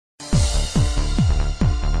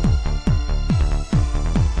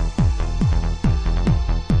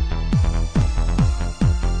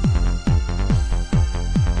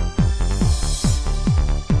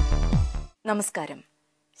നമസ്കാരം.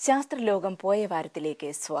 ശാസ്ത്രലോകം പോയ വാരത്തിലേക്ക്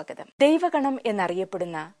സ്വാഗതം. ദൈവഗണം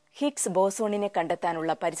എന്നറിയപ്പെടുന്ന ഹിഗ്സ് ബോസോണിനെ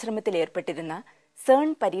കണ്ടെത്താനുള്ള പരിശ്രമത്തിലേർപ്പെട്ടിരുന്ന സേൺ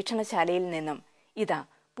പരീക്ഷണശാലയിൽ നിന്നും ഇതാ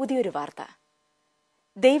പുതിയൊരു വാർത്ത.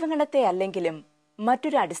 ദൈവഗണത്തെ അല്ലെങ്കിലും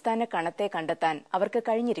മറ്റൊരു അടിസ്ഥാന കണത്തെ കണ്ടെത്താൻ അവർക്ക്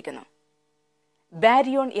കഴിഞ്ഞിരിക്കുന്നു.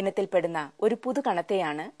 ബാരിയോൺ ഇനത്തിൽപ്പെടുന്ന ഒരു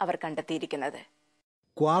പുതുകണത്തെയാണ് അവർ കണ്ടെത്തിയിരിക്കുന്നത്.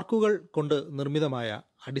 ക്വാർക്കുകൾ കൊണ്ട് നിർമ്മിതമായ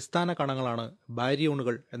അടിസ്ഥാന കണങ്ങളാണ്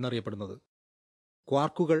ബാരിയോണുകൾ എന്നറിയപ്പെടുന്നത്.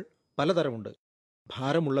 ക്വാർക്കുകൾ പലതരമുണ്ട്.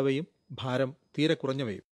 ഭാരമുള്ളവയും ഭാരം തീരെ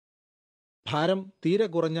കുറഞ്ഞവയും. ഭാരം തീരെ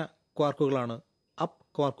കുറഞ്ഞ ക്വാർക്കുകളാണ് അപ്പ്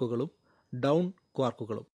ക്വാർക്കുകളും ഡൗൺ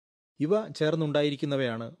ക്വാർക്കുകളും. ഇവ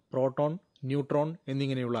ചേർന്നുണ്ടായിരിക്കുന്നവയാണ് പ്രോട്ടോൺ, ന്യൂട്രോൺ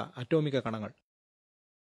എന്നിങ്ങനെയുള്ള അറ്റോമിക കണങ്ങൾ.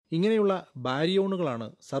 ഇങ്ങനെയുള്ള ബാരിയോണുകളാണ്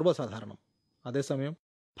സർവ്വസാധാരണം. അതേസമയം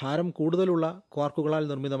ഭാരം കൂടുതലുള്ള ക്വാർക്കുകളാൽ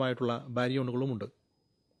നിർമ്മിതമായിട്ടുള്ള ബാരിയോണുകളുമുണ്ട്.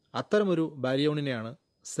 അത്തരമൊരു ബാരിയോണിനെയാണ്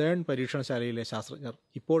സേൺ പരീക്ഷണശാലയിലെ ശാസ്ത്രജ്ഞർ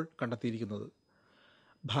ഇപ്പോൾ കണ്ടെത്തിയിരിക്കുന്നത്.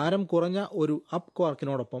 ഭാരം കുറഞ്ഞ ഒരു അപ്പ്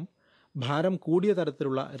ക്വാർക്കിനോടൊപ്പം ഭാരം കൂടിയ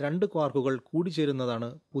തരത്തിലുള്ള രണ്ട് ക്വാർക്കുകൾ കൂടിച്ചേരുന്നതാണ്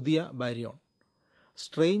പുതിയ ബാരിയോൺ.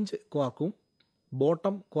 സ്ട്രേഞ്ച് ക്വാർക്കും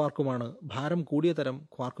ബോട്ടം ക്വാർക്കുമാണ് ഭാരം കൂടിയ തരം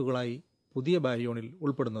ക്വാർക്കുകളായി പുതിയ ബാരിയോണിൽ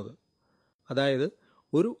ഉൾപ്പെടുന്നത്. അതായത്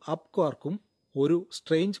ഒരു അപ്പ് ക്വാർക്കും ഒരു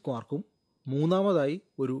സ്ട്രേഞ്ച് ക്വാർക്കും മൂന്നാമതായി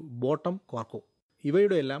ഒരു ബോട്ടം ക്വാർക്കും.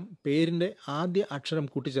 ഇവയുടെയെല്ലാം പേരിൻ്റെ ആദ്യ അക്ഷരം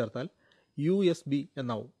കൂട്ടിച്ചേർത്താൽ USB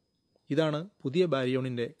എന്നാവും. ഇതാണ് പുതിയ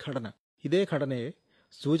ബാരിയോണിൻ്റെ ഘടന. ഇതേ ഘടനയെ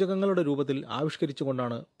സൂചകങ്ങളുടെ രൂപത്തിൽ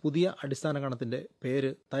ആവിഷ്കരിച്ചുകൊണ്ടാണ് പുതിയ അടിസ്ഥാന കണത്തിൻ്റെ പേര്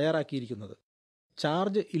തയ്യാറാക്കിയിരിക്കുന്നത്.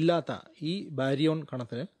 ചാർജ് ഇല്ലാത്ത ഈ ബാരിയോൺ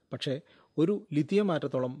കണത്തിന് പക്ഷേ ഒരു ലിഥിയം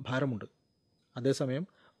ആറ്റത്തോളം ഭാരമുണ്ട്. അതേസമയം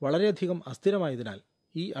വളരെയധികം അസ്ഥിരമായതിനാൽ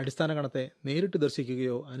ഈ അടിസ്ഥാന കണത്തെ നേരിട്ട്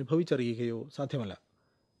ദർശിക്കുകയോ അനുഭവിച്ചറിയുകയോ സാധ്യമല്ല.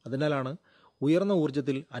 അതിനാലാണ് ഉയർന്ന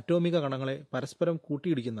ഊർജ്ജത്തിൽ അറ്റോമിക കണങ്ങളെ പരസ്പരം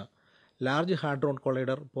കൂട്ടിയിടിക്കുന്ന ലാർജ് ഹാഡ്രോൺ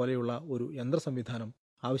കൊളൈഡർ പോലെയുള്ള ഒരു യന്ത്ര സംവിധാനം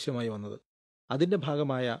ആവശ്യമായി വന്നത്. അതിൻ്റെ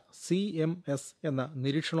ഭാഗമായ CMS എന്ന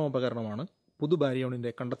നിരീക്ഷണോപകരണമാണ് പുതു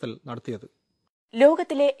ബാരിയോണിൻ്റെ കണ്ടെത്തൽ നടത്തിയത്.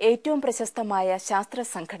 ലോകത്തിലെ ഏറ്റവും പ്രശസ്തമായ ശാസ്ത്ര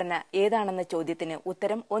സംഘടന ഏതാണെന്ന ചോദ്യത്തിന്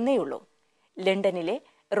ഉത്തരം ഒന്നേയുള്ളൂ: ലണ്ടനിലെ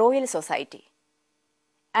royal society.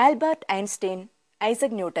 Albert Einstein,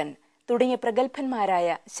 Isaac Newton തുടങ്ങിയ പ്രഗത്ഭന്മാരായ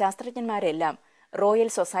ശാസ്ത്രജ്ഞന്മാരെല്ലാം റോയൽ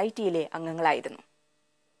സൊസൈറ്റിയിലെ അംഗങ്ങളായിരുന്നു.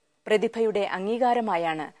 പ്രതിഭയുടെ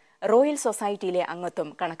അംഗീകാരമായാണ് റോയൽ സൊസൈറ്റിയിലെ അംഗത്വം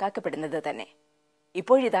കണക്കാക്കപ്പെടുന്നത് തന്നെ.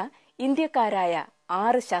 ഇപ്പോഴിതാ ഇന്ത്യക്കാരായ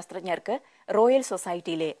 6 ശാസ്ത്രജ്ഞർക്ക് റോയൽ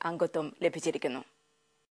സൊസൈറ്റിയിലെ അംഗത്വം ലഭിച്ചിരിക്കുന്നു.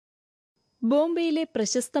 ബോംബെയിലെ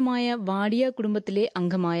പ്രശസ്തമായ വാഡിയ കുടുംബത്തിലെ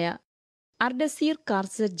അംഗമായ അർഡസീർ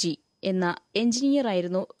കാർസർജി എന്ന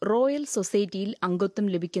എഞ്ചിനീയറായിരുന്നു റോയൽ സൊസൈറ്റിയിൽ അംഗത്വം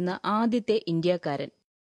ലഭിക്കുന്ന ആദ്യത്തെ ഇന്ത്യക്കാരൻ.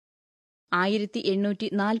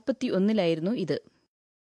 1841 ഇത്.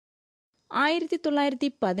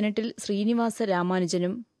 1918 ശ്രീനിവാസ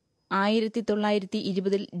രാമാനുജനും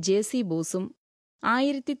 1920 JC ബോസും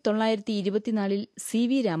 1924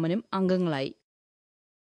 CV രാമനും അംഗങ്ങളായി.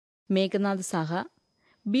 മേഘനാഥ് സാഹ,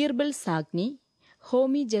 ബീർബൽ സാഗ്നി,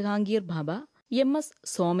 ഹോമി ജഹാംഗീർ ഭാഭ, MS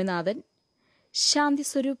സ്വാമിനാഥൻ,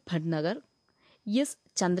 ശാന്തിസ്വരൂപ് ഭട്നഗർ, S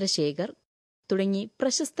ചന്ദ്രശേഖർ തുടങ്ങി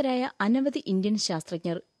പ്രശസ്തരായ അനവധി ഇന്ത്യൻ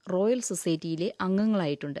ശാസ്ത്രജ്ഞർ റോയൽ സൊസൈറ്റിയിലെ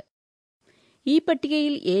അംഗങ്ങളായിട്ടുണ്ട്. ഈ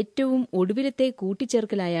പട്ടികയിൽ ഏറ്റവും ഒടുവിലത്തെ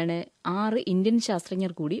കൂട്ടിച്ചേർക്കലായാണ് 6 ഇന്ത്യൻ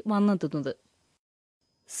ശാസ്ത്രജ്ഞർ കൂടി വന്നെത്തുന്നത്.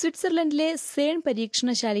 സ്വിറ്റ്സർലൻഡിലെ സേൺ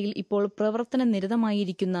പരീക്ഷണശാലയിൽ ഇപ്പോൾ പ്രവർത്തന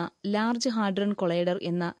നിരതമായിരിക്കുന്ന ലാർജ് ഹാഡ്രോൺ കൊളൈഡർ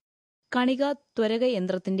എന്ന കണികാ ത്വരക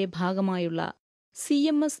യന്ത്രത്തിന്റെ ഭാഗമായുള്ള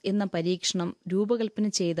CMS എന്ന പരീക്ഷണം രൂപകൽപ്പന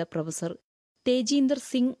ചെയ്ത പ്രൊഫസർ തേജീന്ദർ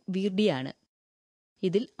സിംഗ് വീർഡിയാണ്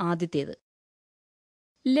ഇതിൽ ആദ്യത്തേത്.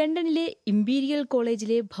 ലണ്ടനിലെ ഇംപീരിയൽ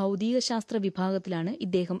കോളേജിലെ ഭൗതികശാസ്ത്ര വിഭാഗത്തിലാണ്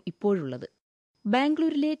ഇദ്ദേഹം ഇപ്പോഴുള്ളത്.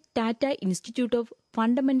 ബാംഗ്ലൂരിലെ ടാറ്റ ഇൻസ്റ്റിറ്റ്യൂട്ട് ഓഫ്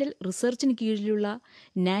ഫണ്ടമെന്റൽ റിസർച്ചിന് കീഴിലുള്ള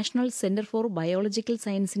നാഷണൽ സെന്റർ ഫോർ ബയോളജിക്കൽ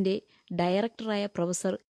സയൻസിന്റെ ഡയറക്ടറായ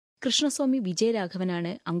പ്രൊഫസർ കൃഷ്ണസ്വാമി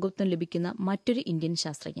വിജയരാഘവനാണ് അംഗത്വം ലഭിക്കുന്ന മറ്റൊരു ഇന്ത്യൻ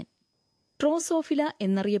ശാസ്ത്രജ്ഞൻ. ട്രോസോഫില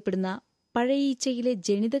എന്നറിയപ്പെടുന്ന പഴയീച്ചയിലെ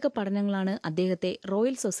ജനിതക പഠനങ്ങളാണ് അദ്ദേഹത്തെ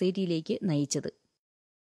റോയൽ സൊസൈറ്റിയിലേക്ക് നയിച്ചത്.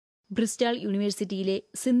 ബ്രിസ്റ്റൾ യൂണിവേഴ്സിറ്റിയിലെ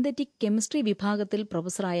സിന്തറ്റിക് കെമിസ്ട്രി വിഭാഗത്തിൽ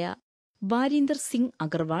പ്രൊഫസറായ വാരീന്ദർ സിംഗ്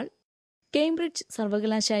അഗർവാൾ, കേംബ്രിഡ്ജ്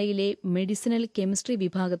സർവകലാശാലയിലെ മെഡിസിനൽ കെമിസ്ട്രി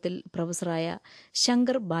വിഭാഗത്തിൽ പ്രൊഫസറായ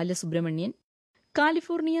ശങ്കർ ബാലസുബ്രഹ്മണ്യൻ,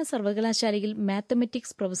 കാലിഫോർണിയ സർവകലാശാലയിൽ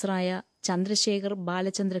മാത്തമാറ്റിക്സ് പ്രൊഫസറായ ചന്ദ്രശേഖർ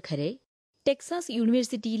ബാലചന്ദ്ര ഖരെ, ടെക്സാസ്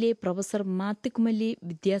യൂണിവേഴ്സിറ്റിയിലെ പ്രൊഫസർ മാത്തിക്കുമല്ലി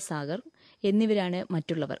വിദ്യാസാഗർ എന്നിവരാണ്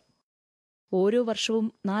മറ്റുള്ളവർ. ഓരോ വർഷവും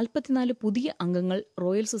 44 പുതിയ അംഗങ്ങൾ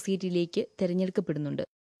റോയൽ സൊസൈറ്റിയിലേക്ക് തെരഞ്ഞെടുക്കപ്പെടുന്നുണ്ട്.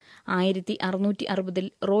 1660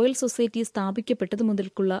 റോയൽ സൊസൈറ്റി സ്ഥാപിക്കപ്പെട്ടതു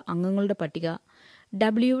മുതൽക്കുള്ള അംഗങ്ങളുടെ പട്ടിക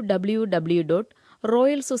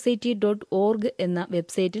www.royalsociety.org എന്ന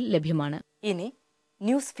വെബ്സൈറ്റിൽ ലഭ്യമാണ്. ഇനി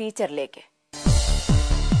ന്യൂസ് ഫീച്ചറിലേക്ക്.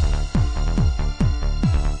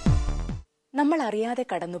 നമ്മൾ അറിയാതെ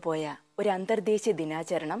കടന്നുപോയ ഒരു അന്തർദേശീയ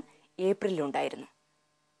ദിനാചരണം ഏപ്രിലുണ്ടായിരുന്നു.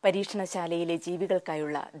 പരീക്ഷണശാലയിലെ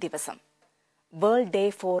ജീവികൾക്കായുള്ള ദിവസം. World day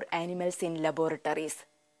four animals in laboratories.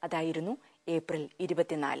 അതായിരുന്നു ഏപ്രിൽ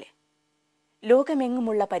 24.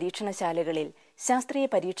 ലോകമെങ്ങുമുള്ള പരീക്ഷണശാലകളിൽ ശാസ്ത്രീയ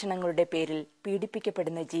പരീക്ഷണങ്ങളുടെ പേരിൽ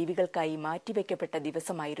പീഡിപ്പിക്കപ്പെടുന്ന ജീവികൾക്കായി മാറ്റിവെക്കപ്പെട്ട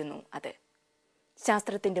ദിവസമായിരുന്നു അത്.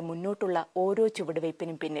 ശാസ്ത്രത്തിന്റെ മുന്നോട്ടുള്ള ഓരോ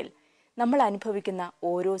ചുവടുവയ്പ്പിനും പിന്നിൽ, നമ്മൾ അനുഭവിക്കുന്ന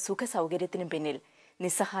ഓരോ സുഖസൗകര്യത്തിനും പിന്നിൽ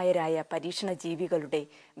നിസ്സഹായരായ പരീക്ഷണ ജീവികളുടെ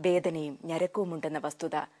വേദനയും ഞരക്കവുമുണ്ടെന്ന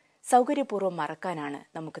വസ്തുത സൗകര്യപൂർവ്വം മറക്കാനാണ്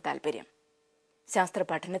നമുക്ക് താൽപര്യം. ശാസ്ത്ര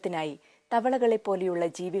പഠനത്തിനായി തവളകളെപ്പോലെയുള്ള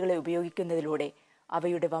ജീവികളെ ഉപയോഗിക്കുന്നതിലൂടെ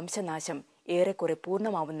അവയുടെ വംശനാശം ഏറെക്കുറെ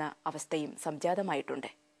പൂർണ്ണമാവുന്ന അവസ്ഥയും സംജാതമായിട്ടുണ്ട്.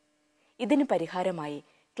 ഇതിന് പരിഹാരമായി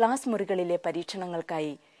ക്ലാസ് മുറികളിലെ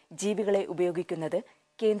പരീക്ഷണങ്ങൾക്കായി ജീവികളെ ഉപയോഗിക്കുന്നത്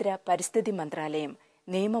കേന്ദ്ര പരിസ്ഥിതി മന്ത്രാലയം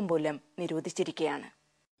നിയമം മൂലം നിരോധിച്ചിരിക്കുകയാണ്.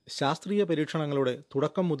 ശാസ്ത്രീയ പരീക്ഷണങ്ങളുടെ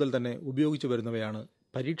തുടക്കം മുതൽ തന്നെ ഉപയോഗിച്ചു വരുന്നവയാണ്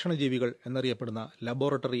പരീക്ഷണ ജീവികൾ എന്നറിയപ്പെടുന്ന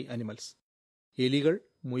ലബോറട്ടറി അനിമൽസ്. എലികൾ,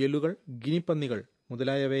 മുയലുകൾ, ഗിനിപ്പന്നികൾ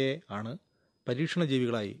മുതലായവയെ ആണ് പരീക്ഷണ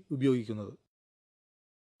ജീവികളായി ഉപയോഗിക്കുന്നത്.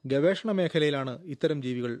 ഗവേഷണ മേഖലയിലാണ് ഇത്തരം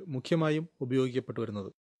ജീവികൾ മുഖ്യമായും ഉപയോഗിക്കപ്പെട്ടു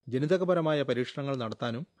വരുന്നത്. ജനിതകപരമായ പരീക്ഷണങ്ങൾ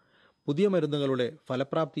നടത്താനും പുതിയ മരുന്നുകളുടെ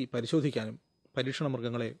ഫലപ്രാപ്തി പരിശോധിക്കാനും പരീക്ഷണ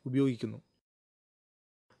മൃഗങ്ങളെ ഉപയോഗിക്കുന്നു.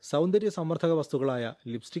 സൗന്ദര്യ സംവർദ്ധക വസ്തുക്കളായ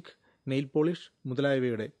ലിപ്സ്റ്റിക്, നെയിൽ പോളിഷ്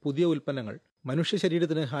മുതലായവയുടെ പുതിയ ഉൽപ്പന്നങ്ങൾ മനുഷ്യ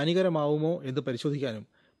ശരീരത്തിന് ഹാനികരമാവുമോ എന്ന് പരിശോധിക്കാനും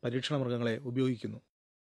പരീക്ഷണ മൃഗങ്ങളെ ഉപയോഗിക്കുന്നു.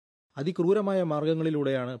 അതിക്രൂരമായ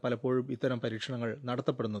മാർഗങ്ങളിലൂടെയാണ് പലപ്പോഴും ഇത്തരം പരീക്ഷണങ്ങൾ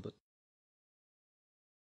നടത്തപ്പെടുന്നത്.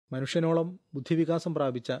 മനുഷ്യനോളം ബുദ്ധിവികാസം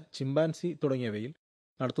പ്രാപിച്ച ചിമ്പാൻസി തുടങ്ങിയവയിൽ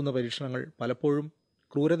നടത്തുന്ന പരീക്ഷണങ്ങൾ പലപ്പോഴും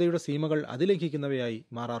ക്രൂരതയുടെ സീമകൾ അതിലംഘിക്കുന്നവയായി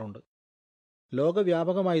മാറാറുണ്ട്.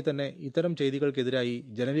 ലോകവ്യാപകമായി തന്നെ ഇത്തരം ചെയ്തികൾക്കെതിരായി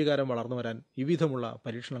ജനവികാരം വളർന്നു വരാൻ വിവിധമുള്ള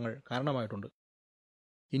പരീക്ഷണങ്ങൾ കാരണമായിട്ടുണ്ട്.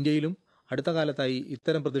 ഇന്ത്യയിലും അടുത്ത കാലത്തായി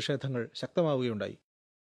ഇത്തരം പ്രതിഷേധങ്ങൾ ശക്തമാവുകയുണ്ടായി.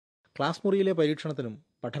 ക്ലാസ് മുറിയിലെ പരീക്ഷണത്തിനും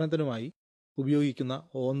പഠനത്തിനുമായി ഉപയോഗിക്കുന്ന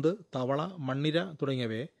ഓന്ത്, തവള, മണ്ണിര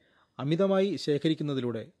തുടങ്ങിയവയെ അമിതമായി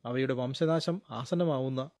ശേഖരിക്കുന്നതിലൂടെ അവയുടെ വംശനാശം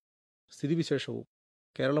ആസന്നമാവുന്ന സ്ഥിതിവിശേഷവും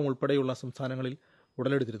കേരളം ഉൾപ്പെടെയുള്ള സംസ്ഥാനങ്ങളിൽ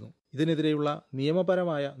ഉടലെടുത്തിരുന്നു. ഇതിനെതിരെയുള്ള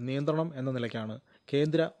നിയമപരമായ നിയന്ത്രണം എന്ന നിലയ്ക്കാണ്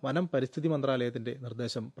കേന്ദ്ര വനം പരിസ്ഥിതി മന്ത്രാലയത്തിന്റെ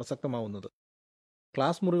നിർദ്ദേശം പ്രസക്തമാവുന്നത്.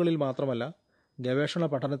 ക്ലാസ് മുറികളിൽ മാത്രമല്ല, ഗവേഷണ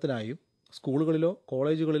പഠനത്തിനായും സ്കൂളുകളിലോ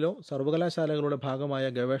കോളേജുകളിലോ സർവകലാശാലകളുടെ ഭാഗമായ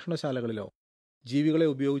ഗവേഷണശാലകളിലോ ജീവികളെ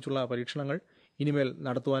ഉപയോഗിച്ചുള്ള പരീക്ഷണങ്ങൾ ഇനിമേൽ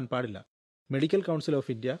നടത്തുവാൻ പാടില്ല. Medical council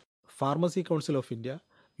of India, pharmacy council of India,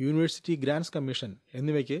 university grants commission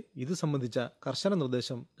എന്നിവയ്ക്ക് ഇത് സംബന്ധിച്ച കർശന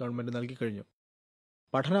നിർദ്ദേശം ഗവൺമെന്റ് നൽകിക്കഴിഞ്ഞു.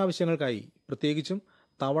 പഠനാവശ്യങ്ങൾക്കായി പ്രത്യേകിച്ചും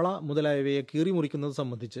തവള മുതലായവയെ കീറിമുറിക്കുന്നത്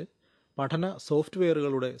സംബന്ധിച്ച് പഠന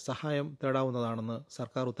സോഫ്റ്റ്വെയറുകളുടെ സഹായം തേടാവുന്നതാണെന്ന്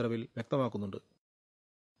സർക്കാർ ഉത്തരവിൽ വ്യക്തമാക്കുന്നുണ്ട്.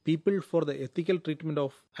 People for the ethical treatment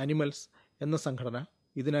of animals എന്ന സംഘടന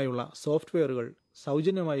ഇതിനായുള്ള സോഫ്റ്റ്വെയറുകൾ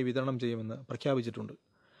സൗജന്യമായി വിതരണം ചെയ്യുമെന്ന് പ്രഖ്യാപിച്ചിട്ടുണ്ട്.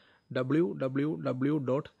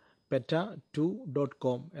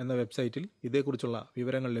 www.peta2.com എന്ന വെബ്സൈറ്റിൽ ഇതേക്കുറിച്ചുള്ള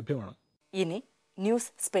വിവരങ്ങൾ ലഭ്യമാണ്. ഇനി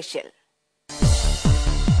ന്യൂസ് സ്പെഷ്യൽ.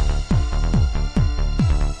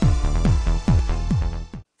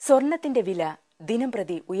 സ്വർണത്തിന്റെ വില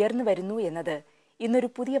ദിനംപ്രതി ഉയർന്നു വരുന്നു എന്നത് ഇന്നൊരു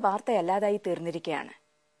പുതിയ വാർത്തയല്ലാതായി തീർന്നിരിക്കുകയാണ്.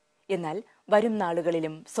 എന്നാൽ വരും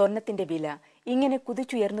നാളുകളിലും സ്വർണത്തിന്റെ വില ഇങ്ങനെ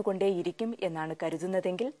കുതിച്ചുയർന്നുകൊണ്ടേയിരിക്കും എന്നാണ്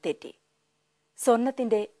കരുതുന്നതെങ്കിൽ തെറ്റി.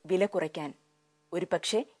 സ്വർണത്തിന്റെ വില കുറയ്ക്കാൻ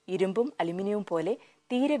ഒരുപക്ഷെ ഇരുമ്പും അലുമിനിയവും പോലെ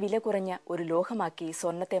തീരെ വില കുറഞ്ഞ ഒരു ലോഹമാക്കി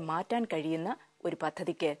സ്വർണത്തെ മാറ്റാൻ കഴിയുന്ന ഒരു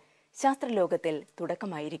പദ്ധതിക്ക് ശാസ്ത്രലോകത്തിൽ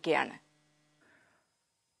തുടക്കമായിരിക്കുകയാണ്.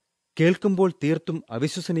 കേൾക്കുമ്പോൾ തീർത്തും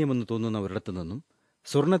അവിശ്വസനീയമെന്ന് തോന്നുന്ന ഒരിടത്തു നിന്നും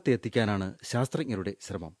സ്വർണത്തെ എത്തിക്കാനാണ് ശാസ്ത്രജ്ഞരുടെ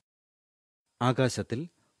ശ്രമം. ആകാശത്തിൽ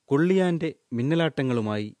കൊള്ളിയാന്റെ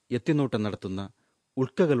മിന്നലാട്ടങ്ങളുമായി എത്തിനോട്ടം നടത്തുന്ന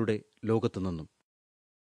ഉൽക്കകളുടെ ലോകത്തുനിന്നും.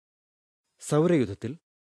 സൗരയുധത്തിൽ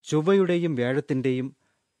ചൊവ്വയുടെയും വ്യാഴത്തിന്റെയും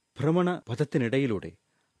ഭ്രമണപഥത്തിനിടയിലൂടെ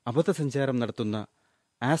അബദ്ധസഞ്ചാരം നടത്തുന്ന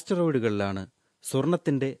ആസ്റ്ററോയിഡുകളിലാണ്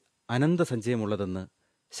സ്വർണത്തിന്റെ അനന്തസഞ്ചയമുള്ളതെന്ന്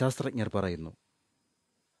ശാസ്ത്രജ്ഞർ പറയുന്നു.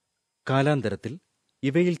 കാലാന്തരത്തിൽ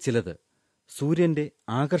ഇവയിൽ ചിലത് സൂര്യന്റെ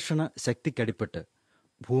ആകർഷണ ശക്തിക്കടിപ്പെട്ട്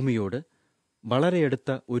ഭൂമിയോട്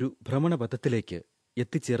വളരെയടുത്ത ഒരു ഭ്രമണപഥത്തിലേക്ക്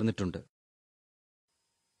എത്തിച്ചേർന്നിട്ടുണ്ട്.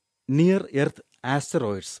 നിയർ എർത്ത്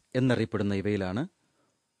ആസ്റ്ററോയിഡ്സ് എന്നറിയപ്പെടുന്ന ഇവയിലാണ്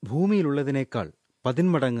ഭൂമിയിലുള്ളതിനേക്കാൾ 10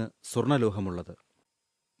 മടങ്ങ് സ്വർണലോഹമുള്ളത്.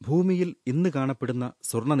 ഭൂമിയിൽ ഇന്ന് കാണപ്പെടുന്ന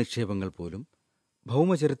സ്വർണ നിക്ഷേപങ്ങൾ പോലും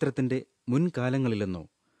ഭൗമചരിത്രത്തിന്റെ മുൻകാലങ്ങളിലെന്നോ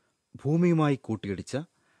ഭൂമിയുമായി കൂട്ടിയിടിച്ച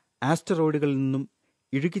ആസ്റ്ററോയിഡുകളിൽ നിന്നും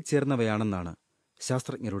ഇഴുകിച്ചേർന്നവയാണെന്നാണ്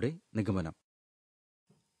ശാസ്ത്രജ്ഞരുടെ നിഗമനം.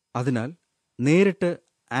 അതിനാൽ നേരിട്ട്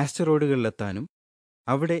ആസ്റ്ററോയിഡുകളിലെത്താനും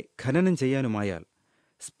അവിടെ ഖനനം ചെയ്യാനുമായാൽ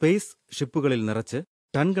സ്പേസ് ഷിപ്പുകളിൽ നിറച്ച്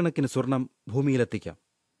ടൺ കണക്കിന് സ്വർണം ഭൂമിയിലെത്തിക്കാം.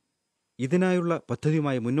 ഇതിനായുള്ള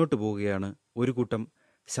പദ്ധതിയുമായി മുന്നോട്ടു പോവുകയാണ് ഒരു കൂട്ടം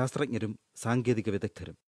ശാസ്ത്രജ്ഞരും സാങ്കേതിക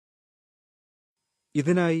വിദഗ്ധരും.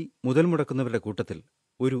 ഇതിനായി മുതൽ മുടക്കുന്നവരുടെ കൂട്ടത്തിൽ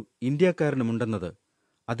ഒരു ഇന്ത്യക്കാരനുമുണ്ടെന്നത്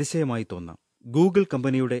അതിശയമായി തോന്നാം. ഗൂഗിൾ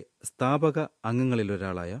കമ്പനിയുടെ സ്ഥാപക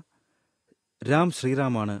അംഗങ്ങളിലൊരാളായ രാം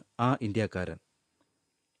ശ്രീറാമാണ് ആ ഇന്ത്യക്കാരൻ.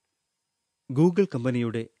 ഗൂഗിൾ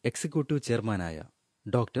കമ്പനിയുടെ എക്സിക്യൂട്ടീവ് ചെയർമാനായ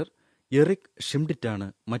ഡോക്ടർ എറിക്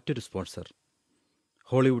ഷിംഡിറ്റാണ് മറ്റൊരു സ്പോൺസർ.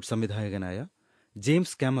 ഹോളിവുഡ് സംവിധായകനായ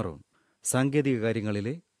ജെയിംസ് കാമറോൺ സാങ്കേതിക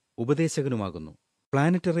കാര്യങ്ങളിലെ ഉപദേശകനുമാകുന്നു.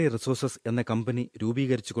 പ്ലാനറ്ററി റിസോഴ്സസ് എന്ന കമ്പനി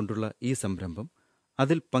രൂപീകരിച്ചുകൊണ്ടുള്ള ഈ സംരംഭം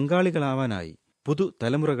അതിൽ പങ്കാളികളാവാനായി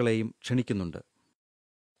പുതുതലമുറകളെയും ക്ഷണിക്കുന്നുണ്ട്.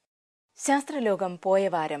 ശാസ്ത്രലോകം പോയ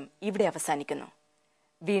വാരം ഇവിടെ അവസാനിക്കുന്നു.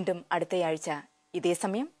 വീണ്ടും അടുത്തയാഴ്ച ഇതേ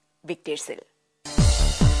സമയം വിക്ടേഴ്സിൽ.